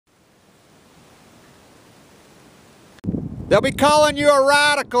They'll be calling you a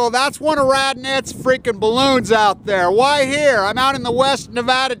radical. That's one of Radnet's freaking balloons out there. Why here? I'm out in the West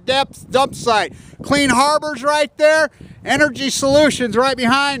Nevada dump site. Clean Harbors right there. Energy Solutions right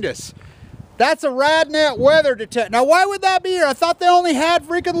behind us. That's a Radnet weather detector. Now, why would that be here? I thought they only had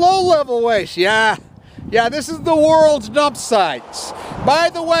freaking low-level waste. Yeah, this is the world's dump sites. By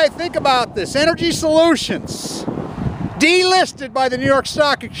the way, think about this. Energy Solutions. Delisted by the New York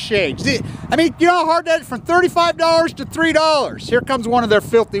Stock Exchange. I mean, you know how hard that is? From $35 to $3. Here comes one of their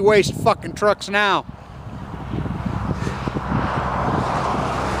filthy waste fucking trucks now.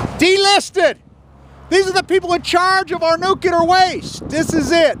 Delisted! These are the people in charge of our nuclear waste. This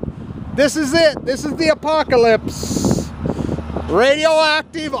is it. This is it. This is the apocalypse.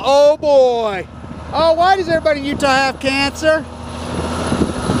 Radioactive, oh boy. Oh, why does everybody in Utah have cancer?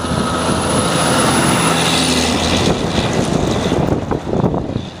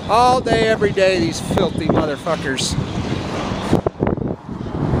 All day, every day, these filthy motherfuckers.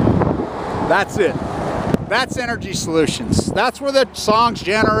 That's it. That's Energy Solutions. That's where the Songs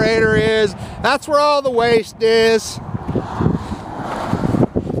generator is. That's where all the waste is.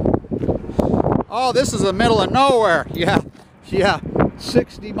 Oh, this is the middle of nowhere. Yeah.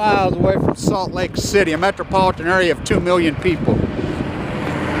 60 miles away from Salt Lake City, a metropolitan area of 2 million people.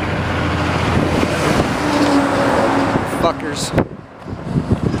 Fuckers.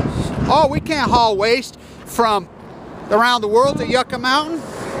 Oh, we can't haul waste from around the world to Yucca Mountain.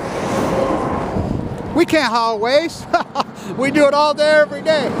 We can't haul waste. We do it all day, every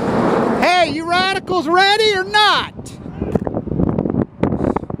day. Hey, you radicals ready or not?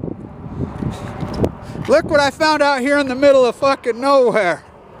 Look what I found out here in the middle of fucking nowhere.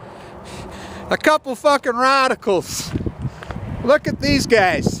 A couple fucking radicals. Look at these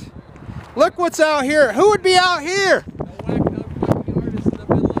guys. Look what's out here. Who would be out here?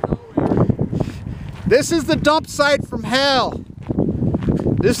 This is the dump site from hell.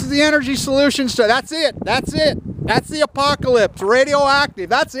 This is the Energy Solutions. That's it. That's it. That's the apocalypse. Radioactive.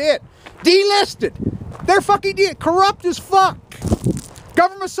 That's it. Delisted. They're fucking corrupt as fuck.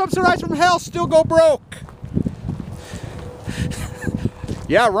 Government subsidized from hell. Still go broke.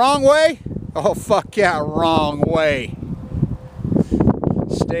 Yeah, wrong way? Oh, fuck yeah, wrong way.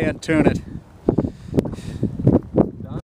 Stay tuned.